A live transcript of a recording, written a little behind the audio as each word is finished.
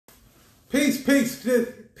Peace, peace,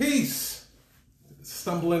 peace.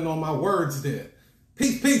 Stumbling on my words there.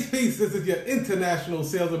 Peace, peace, peace. This is your international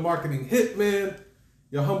sales and marketing hitman,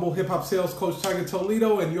 your humble hip-hop sales coach, Tiger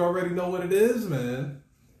Toledo, and you already know what it is, man.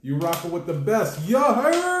 You rocking with the best. You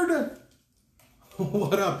heard?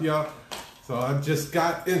 What up, y'all? So I just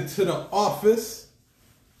got into the office.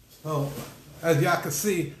 So as y'all can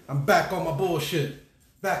see, I'm back on my bullshit.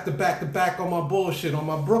 Back to back on my bullshit, on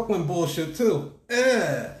my Brooklyn bullshit too.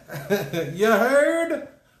 Yeah. You heard?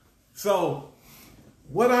 So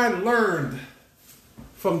what I learned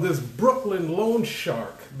from this Brooklyn loan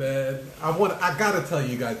shark, man, I gotta tell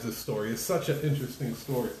you guys this story. It's such an interesting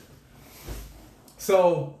story.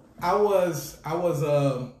 So I want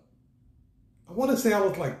to say I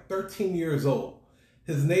was like 13 years old.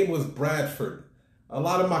 His name was Bradford. A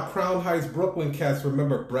lot of my Crown Heights Brooklyn cats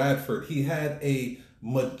remember Bradford. He had a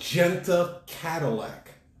magenta Cadillac.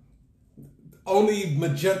 Only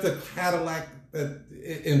magenta Cadillac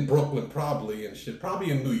in Brooklyn, probably, and shit.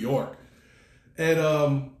 Probably in New York.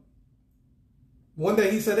 And one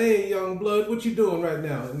day he said, "Hey, young blood, what you doing right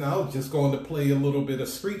now?" And I was just going to play a little bit of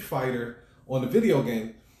Street Fighter on the video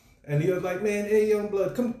game. And he was like, "Man, hey, young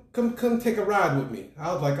blood, come take a ride with me."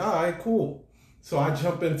 I was like, "All right, cool." So I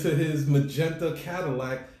jump into his magenta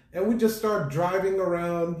Cadillac, and we just start driving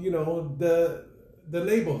around, the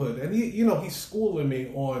neighborhood. And he's schooling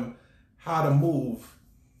me on how to move,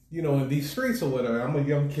 in these streets or whatever. I'm a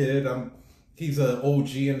young kid. He's an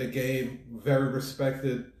OG in the game, very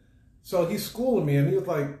respected. So he's schooling me, and he was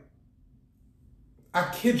like,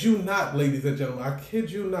 I kid you not, ladies and gentlemen, I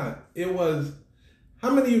kid you not. It was,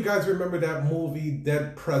 how many of you guys remember that movie,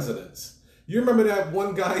 Dead Presidents? You remember that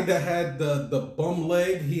one guy that had the bum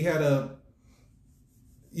leg? He had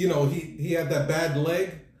he had that bad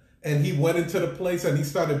leg, and he went into the place and he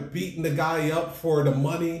started beating the guy up for the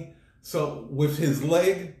money. So with his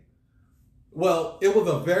leg, well, it was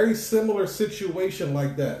a very similar situation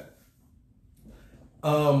like that.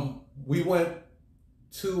 We went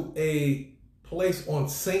to a place on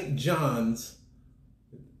St. John's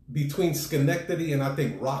between Schenectady and I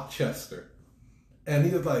think Rochester. And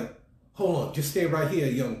he was like, "Hold on, just stay right here,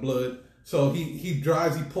 young blood." So he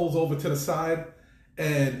drives, he pulls over to the side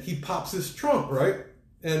and he pops his trunk, right?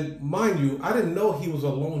 And mind you, I didn't know he was a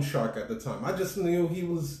loan shark at the time. I just knew he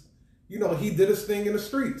was, he did his thing in the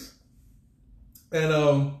streets.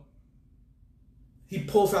 And he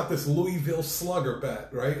pulls out this Louisville Slugger bat,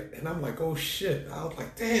 right? And I'm like, oh shit. I was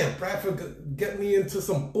like, damn, Bradford get me into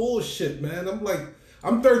some bullshit, man. I'm like,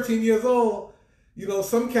 I'm 13 years old.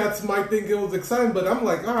 Some cats might think it was exciting, but I'm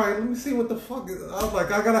like, all right, let me see what the fuck is. I was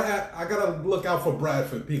like, I gotta look out for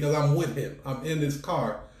Bradford because I'm with him. I'm in his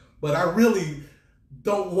car. But I really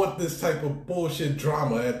don't want this type of bullshit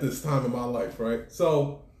drama at this time in my life, right?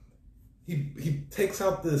 So he takes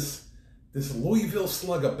out this Louisville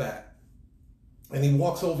Slugger bat. And he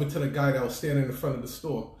walks over to the guy that was standing in front of the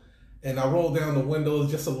store. And I roll down the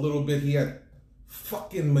windows just a little bit. He had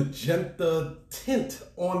fucking magenta tint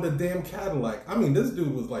on the damn Cadillac. I mean, this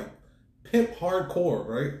dude was like pimp hardcore,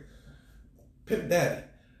 right? Pimp daddy.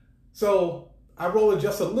 So I roll it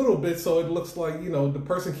just a little bit so it looks like, the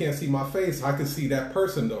person can't see my face. I can see that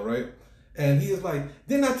person though, right? And he is like,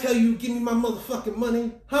 "Didn't I tell you, give me my motherfucking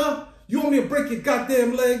money? Huh? You want me to break your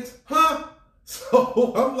goddamn legs? Huh?"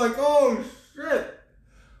 So I'm like, oh shit,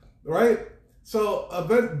 right? So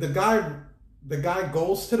the guy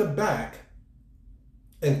goes to the back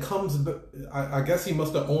and comes. I guess he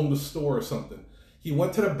must have owned the store or something. He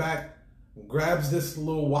went to the back, grabs this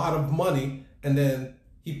little wad of money, and then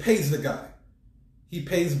he pays the guy. He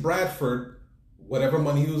pays Bradford whatever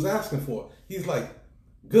money he was asking for. He's like,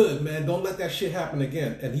 "Good, man, don't let that shit happen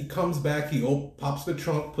again." And he comes back, he pops the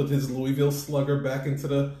trunk, puts his Louisville Slugger back into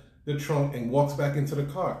the trunk and walks back into the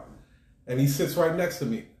car. And he sits right next to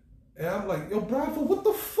me. And I'm like, "Yo, Bradford, what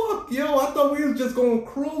the fuck? Yo, I thought we was just going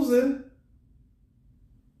cruising.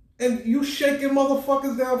 And you shaking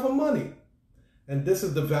motherfuckers down for money." And this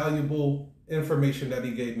is the valuable information that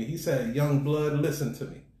he gave me. He said, "Young blood, listen to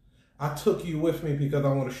me. I took you with me because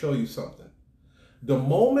I want to show you something. The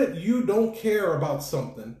moment you don't care about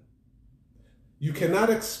something, you cannot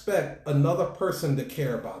expect another person to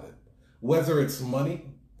care about it. Whether it's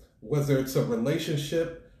money, whether it's a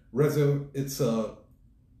relationship, whether it's a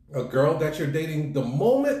girl that you're dating, the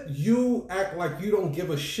moment you act like you don't give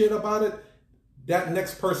a shit about it, that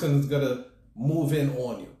next person is going to move in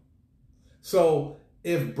on you." So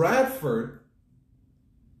if Bradford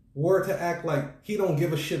were to act like he don't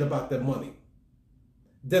give a shit about their money,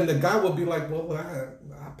 then the guy would be like, "Well,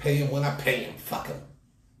 I pay him when I pay him. Fuck him.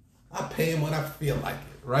 I pay him when I feel like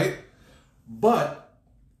it," right? But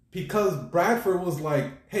because Bradford was like,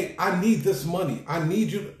 hey, I need this money. I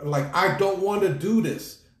need you. Like, I don't want to do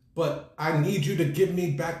this, but I need you to give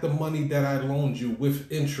me back the money that I loaned you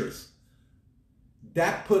with interest.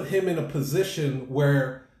 That put him in a position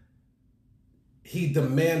where he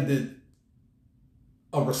demanded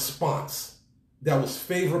a response that was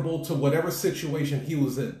favorable to whatever situation he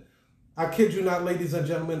was in. I kid you not, ladies and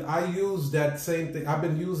gentlemen, I use that same thing. I've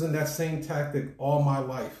been using that same tactic all my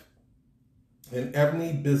life in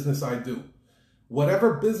every business I do.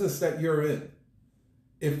 Whatever business that you're in,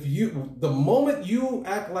 the moment you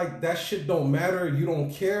act like that shit don't matter, you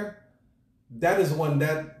don't care, that is when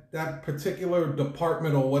that particular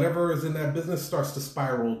department or whatever is in that business starts to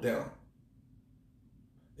spiral down.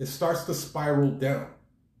 It starts to spiral down,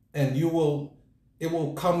 and it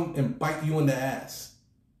will come and bite you in the ass.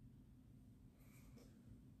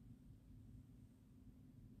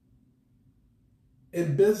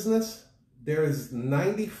 In business, there is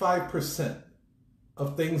 95%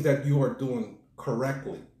 of things that you are doing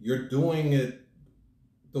correctly. You're doing it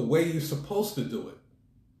the way you're supposed to do it.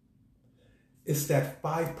 It's that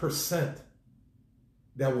 5%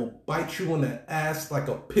 that will bite you in the ass like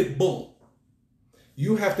a pit bull.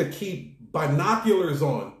 You have to keep binoculars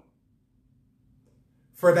on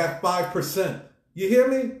for that 5%. You hear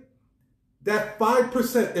me? That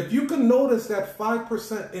 5%, if you can notice that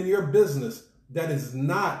 5% in your business that is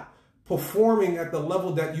not performing at the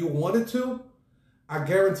level that you wanted to, I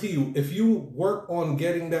guarantee you, if you work on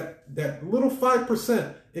getting that little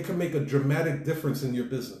 5%, it can make a dramatic difference in your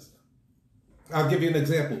business. I'll give you an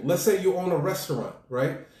example. Let's say you own a restaurant,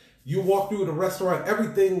 right? You walk through the restaurant,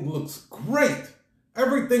 everything looks great.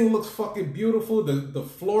 Everything looks fucking beautiful. The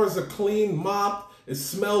floors are clean, mopped. It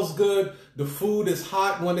smells good. The food is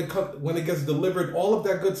hot when it gets delivered. All of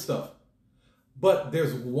that good stuff. But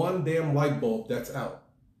there's one damn light bulb that's out.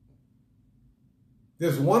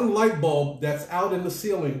 There's one light bulb that's out in the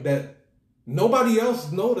ceiling that nobody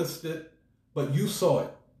else noticed it, but you saw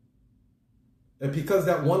it. And because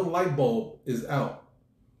that one light bulb is out,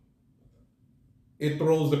 it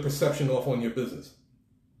throws the perception off on your business.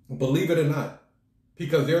 Believe it or not.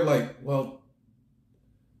 Because they're like, well,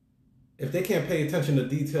 if they can't pay attention to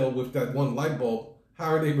detail with that one light bulb, how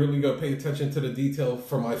are they really going to pay attention to the detail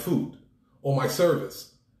for my food or my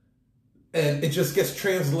service? And it just gets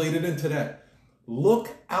translated into that. Look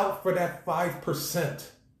out for that 5%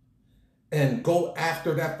 and go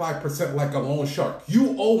after that 5% like a loan shark.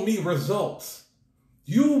 You owe me results.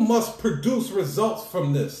 You must produce results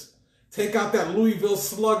from this. Take out that Louisville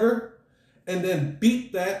slugger and then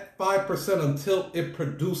beat that 5% until it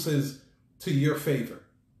produces to your favor.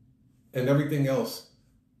 And everything else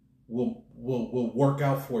will work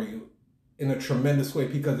out for you in a tremendous way.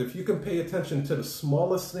 Because if you can pay attention to the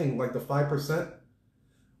smallest thing, like the 5%,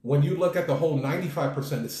 when you look at the whole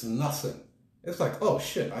 95%, it's nothing. It's like, oh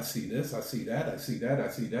shit, I see this, I see that, I see that, I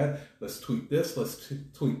see that. Let's tweak this, let's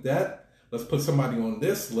tweak that. Let's put somebody on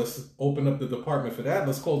this. Let's open up the department for that.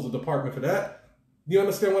 Let's close the department for that. You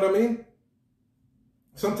understand what I mean?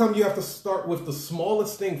 Sometimes you have to start with the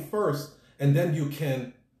smallest thing first, and then you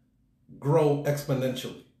can grow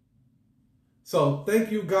exponentially. So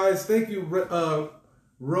thank you guys. Thank you,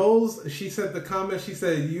 Rose. She sent the comment. She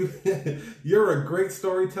said, you're a great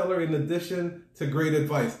storyteller in addition to great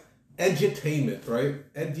advice. Edutainment,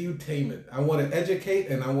 right? Edutainment. I want to educate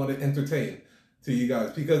and I want to entertain to you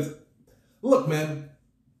guys. Because, look, man,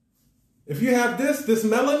 if you have this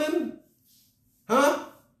melanin, huh?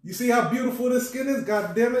 You see how beautiful this skin is?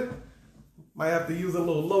 God damn it. Might have to use a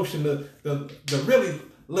little lotion to really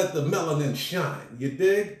let the melanin shine. You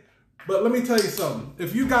dig? But let me tell you something.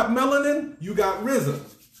 If you got melanin, you got rhythm.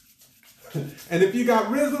 And if you got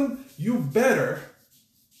rhythm, you better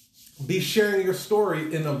be sharing your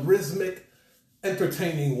story in a rhythmic,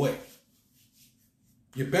 entertaining way.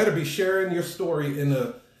 You better be sharing your story in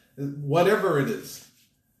a, whatever it is.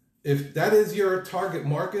 If that is your target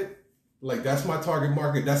market, like that's my target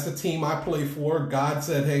market, that's the team I play for. God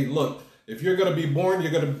said, hey, look, if you're going to be born,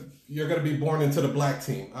 you're going to be born into the black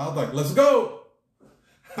team. I was like, let's go.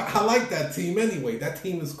 I like that team anyway. That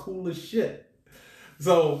team is cool as shit.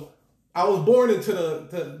 So I was born into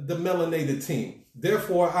the melanated team.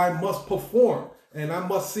 Therefore, I must perform and I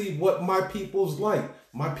must see what my people's like.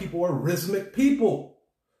 My people are rhythmic people.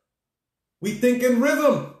 We think in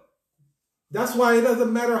rhythm. That's why it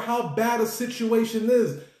doesn't matter how bad a situation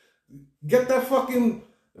is. Get that fucking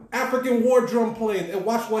African war drum playing and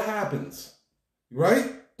watch what happens.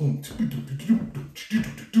 Right?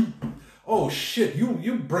 Oh shit,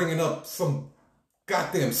 you bringing up some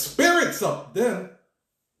goddamn spirits up then.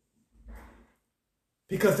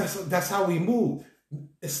 Because that's how we move.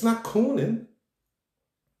 It's not cooning.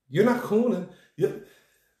 You're not cooning.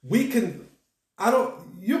 We can,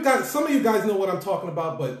 you guys, some of you guys know what I'm talking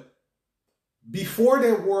about, but before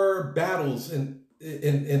there were battles in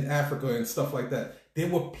Africa and stuff like that, they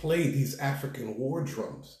would play these African war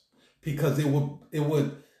drums because it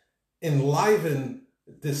would enliven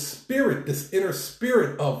this spirit, this inner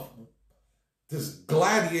spirit of this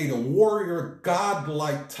gladiator, warrior,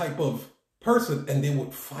 godlike type of person, and they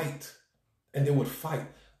would fight. And they would fight.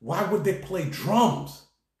 Why would they play drums?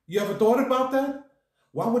 You ever thought about that?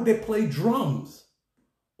 Why would they play drums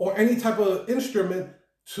or any type of instrument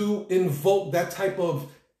to invoke that type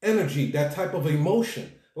of energy, that type of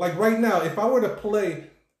emotion? Like right now, if I were to play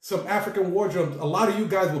some African war drums, a lot of you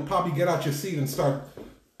guys would probably get out your seat and start,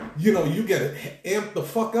 you get amped the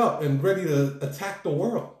fuck up and ready to attack the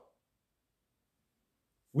world.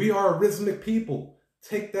 We are a rhythmic people.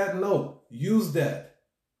 Take that note. Use that.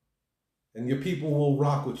 And your people will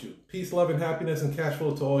rock with you. Peace, love, and happiness and cash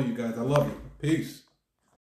flow to all you guys. I love you. Peace.